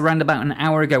lights around about an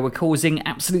hour ago were causing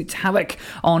absolute havoc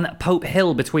on Pope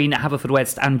Hill between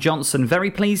Haverfordwest and Johnson.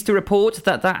 Very pleased to report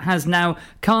that that has now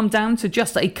calmed down to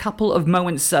just a couple of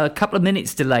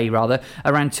minutes delay rather,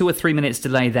 around 2 or 3 minutes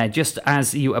delay there, just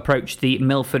as you approach the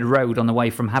Milford Road on the way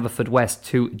from Haverfordwest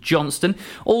to Johnston.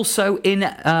 Also in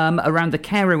around the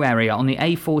Carew area on the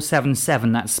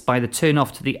A477, that's by the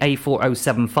turn-off to the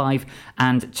A4075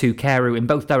 and to Carew in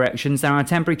both directions. There are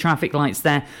temporary traffic lights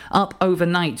there up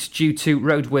overnight due to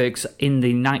roadworks in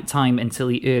the night time until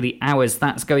the early hours.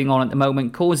 That's going on at the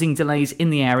moment, causing delays in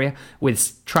the area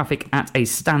with traffic at a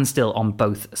standstill on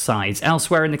both sides.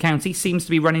 Elsewhere in the county seems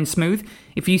to be running smooth.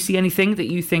 If you see anything that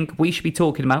you think we should be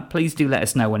talking about, please do let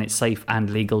us know when it's safe and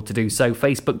legal to do so.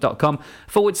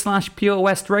 Facebook.com/Pure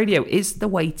West Radio is the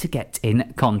way to get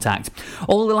in contact.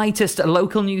 All the latest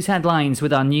local news headlines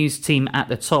with our news team at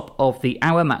the top of the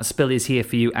hour. Matt Spill is here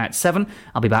for you at 7.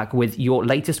 I'll be back with your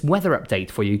latest weather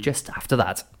update for you just after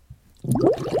that.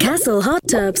 Castle Hot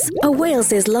Tubs are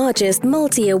Wales's largest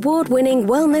multi-award-winning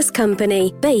wellness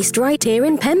company based right here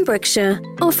in Pembrokeshire,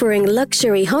 offering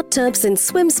luxury hot tubs and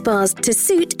swim spas to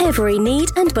suit every need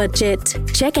and budget.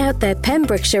 Check out their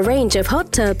Pembrokeshire range of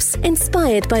hot tubs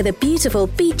inspired by the beautiful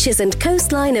beaches and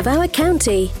coastline of our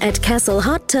county at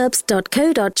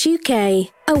castlehottubs.co.uk.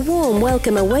 A warm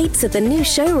welcome awaits at the new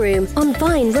showroom on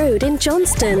Vine Road in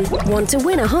Johnston. Want to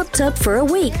win a hot tub for a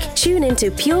week? Tune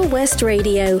into Pure West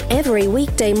Radio every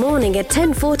weekday morning at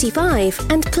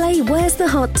 10:45 and play Where's the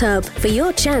Hot Tub for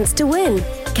your chance to win.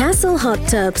 Castle Hot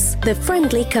Tubs, the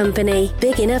friendly company,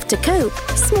 big enough to cope,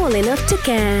 small enough to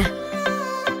care.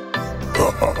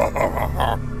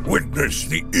 Witness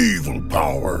the evil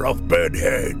power of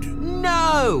Bedhead.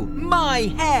 No!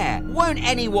 My hair! Won't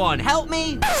anyone help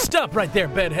me? Stop right there,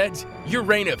 Bedheads. Your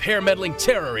reign of hair-meddling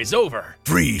terror is over.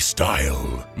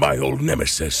 Freestyle, my old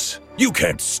nemesis. You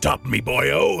can't stop me,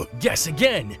 boyo. Guess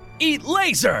again. Eat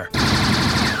laser!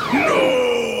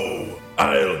 No!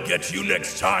 I'll get you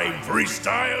next time,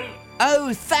 Freestyle.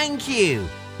 Oh, thank you.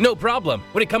 No problem.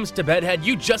 When it comes to Bedhead,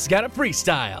 you just gotta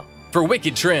freestyle. For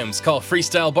wicked trims, call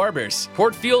Freestyle Barbers,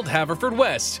 Portfield,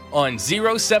 Haverfordwest, on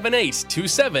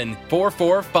 07827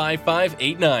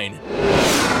 445589.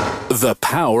 The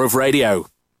power of radio.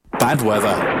 Bad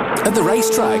weather. At the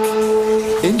racetrack.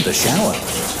 In the shower.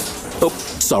 Oh,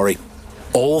 sorry.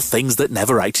 All things that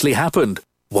never actually happened.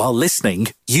 While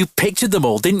listening, you pictured them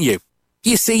all, didn't you?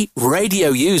 You see, radio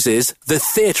uses the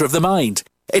theatre of the mind.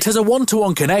 It has a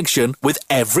one-to-one connection with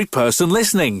every person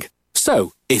listening.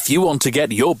 So, if you want to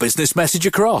get your business message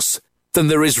across, then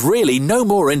there is really no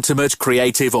more intimate,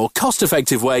 creative or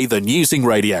cost-effective way than using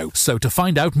radio. So to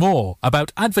find out more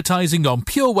about advertising on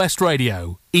Pure West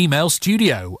Radio, email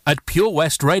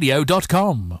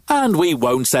studio@purewestradio.com. And we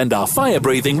won't send our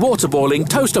fire-breathing, water-boiling,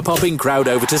 toaster-popping crowd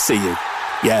over to see you.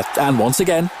 Yeah, and once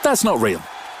again, that's not real.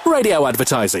 Radio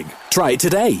advertising. Try it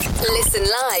today. Listen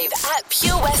live at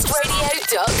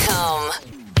purewestradio.com.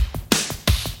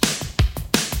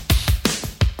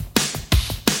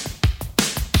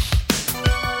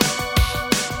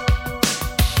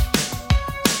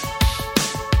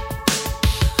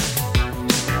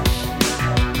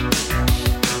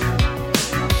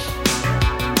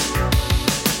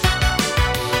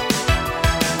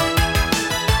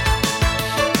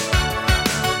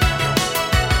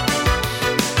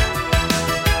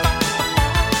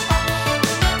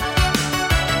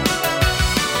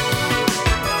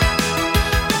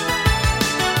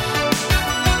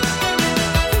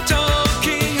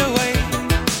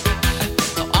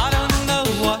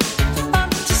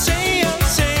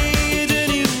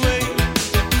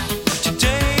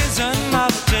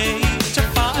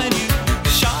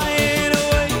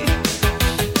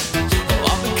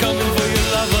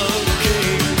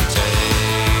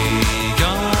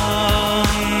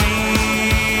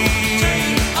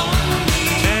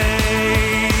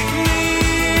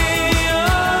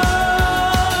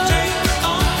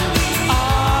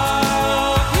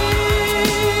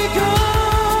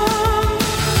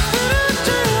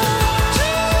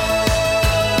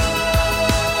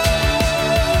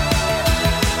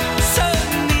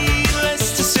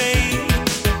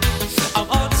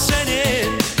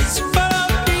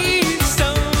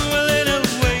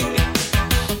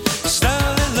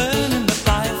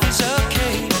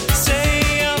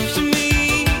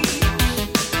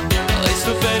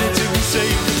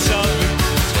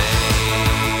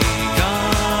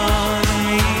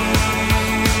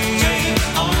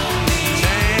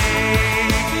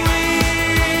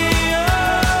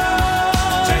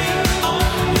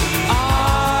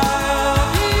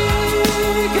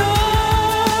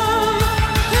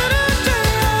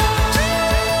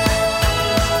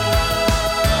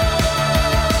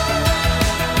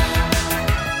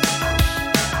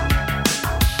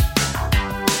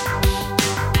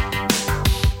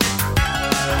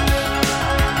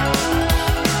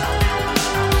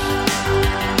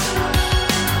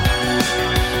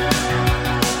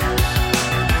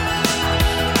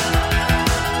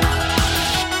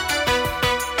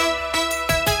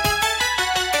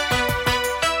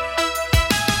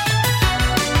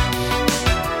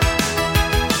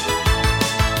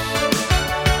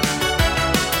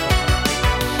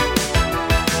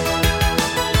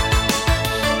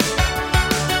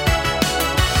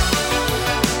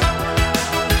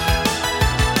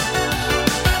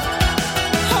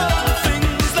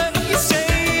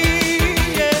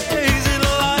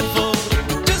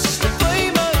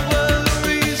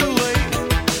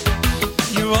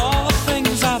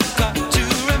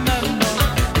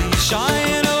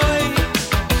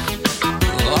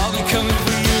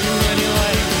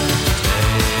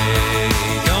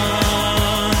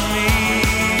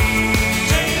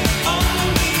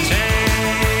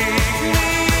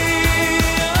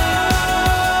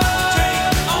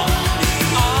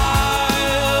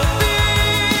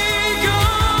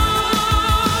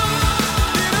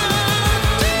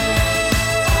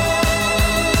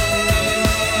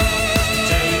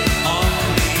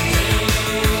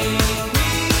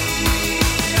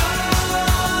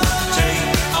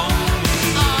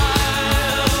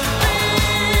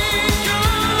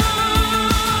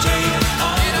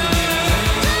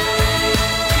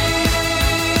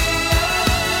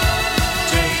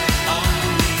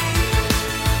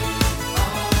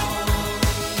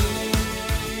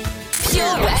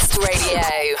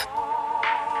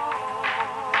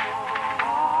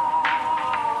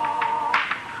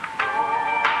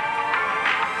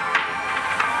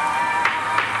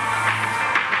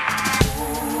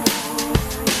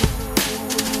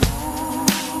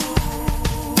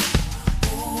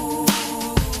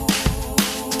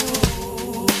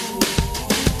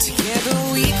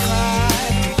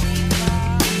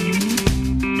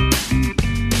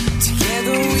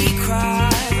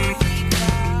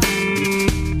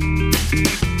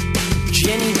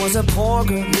 was a poor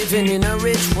girl living in a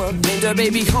rich world. Named her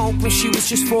baby Hope when she was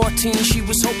just 14. She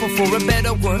was hoping for a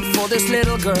better world for this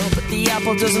little girl, but the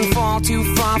apple doesn't fall too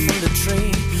far from the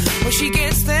tree. When she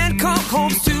gets that call,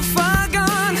 Hope's too far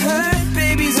gone. Her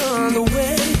baby's on the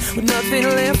way with nothing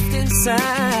left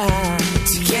inside.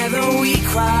 Together we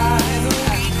cry.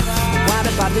 What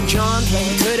about the John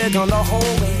play? Could've gone the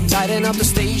whole way. Tighten up the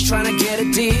stage, trying to get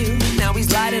a deal. Now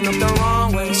he's lighting up the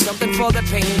wrong way. Something for the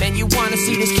pain, man. You wanna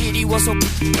see this kid? He was so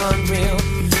unreal.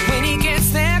 When he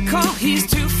gets that call, he's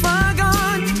too far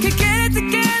gone. Can't get it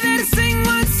together to sing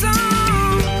one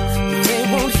song. They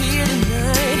won't hear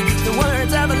tonight the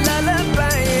words of a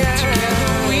lullaby.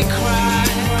 Together we cry.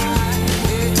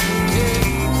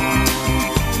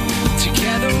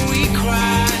 Together we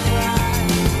cry.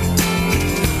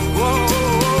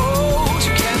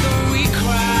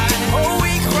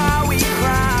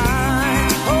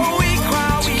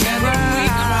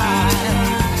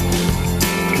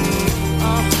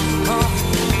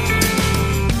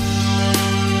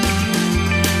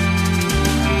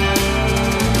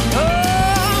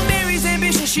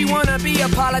 She wanna be a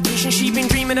politician, she been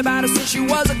dreaming about it since she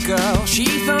was a girl. She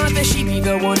thought that she'd be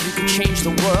the one who could change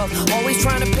the world, always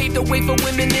trying to pave the way for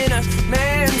women in a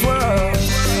man's world.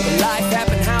 But life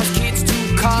happened, house, kids,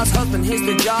 2 cars, husband hits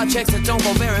the job, checks that don't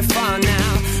go very far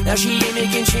now. Now she ain't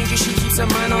making changes, she keeps her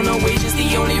mind on her wages,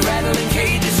 the only rattling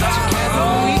cages are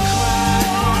together we cry.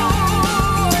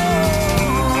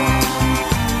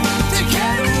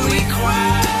 Together we cry.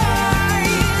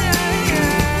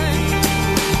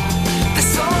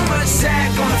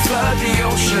 Sad gonna flood the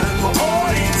ocean. We're all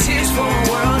in tears for a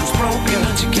world that's broken.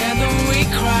 Together we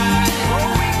cry.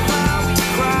 Oh, we cry, we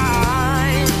cry.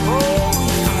 Oh,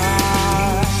 we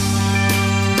cry.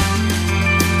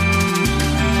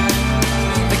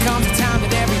 There comes a time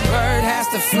that every bird has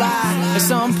to fly. At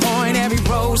some point every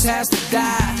rose has to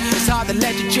die. It's hard to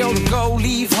let your children go,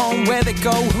 leave home where they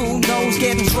go. Who knows,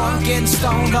 getting drunk, getting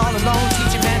stoned all alone.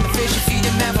 Teach a man to fish and feed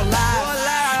him never lie.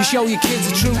 You show your kids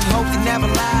the truth, hope they never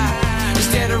lie.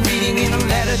 Instead of reading in a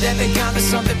letter that they got me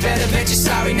something better, bet you're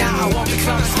sorry now, I won't be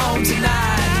coming home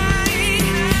tonight.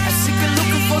 I'm sick of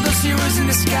looking for those heroes in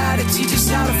the sky to teach us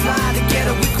how to fly.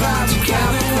 Together we cry,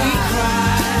 together we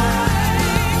cry.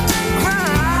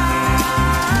 Cry,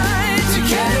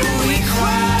 together we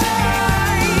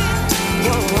cry.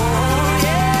 Whoa,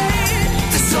 yeah.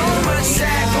 There's so much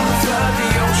sad gonna flood the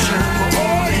ocean. We're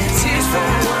all in tears for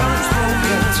the world's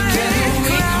broken. Together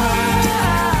we cry.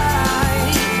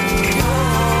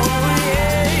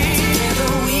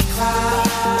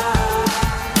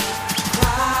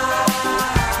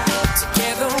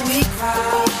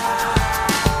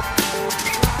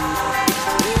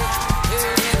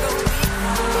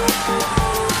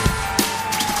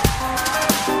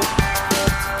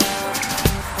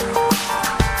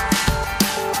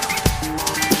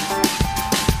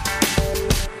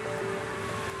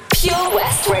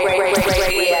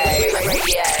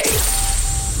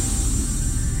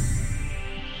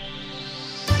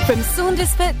 From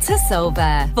Saundersfoot to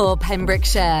Solva for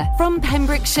Pembrokeshire. From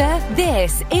Pembrokeshire,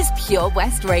 this is Pure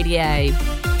West Radio.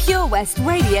 Pure West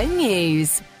Radio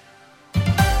News.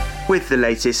 With the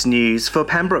latest news for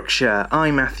Pembrokeshire,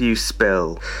 I'm Matthew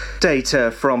Spill.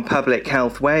 Data from Public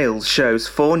Health Wales shows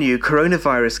 4 new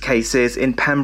coronavirus cases in Pembrokeshire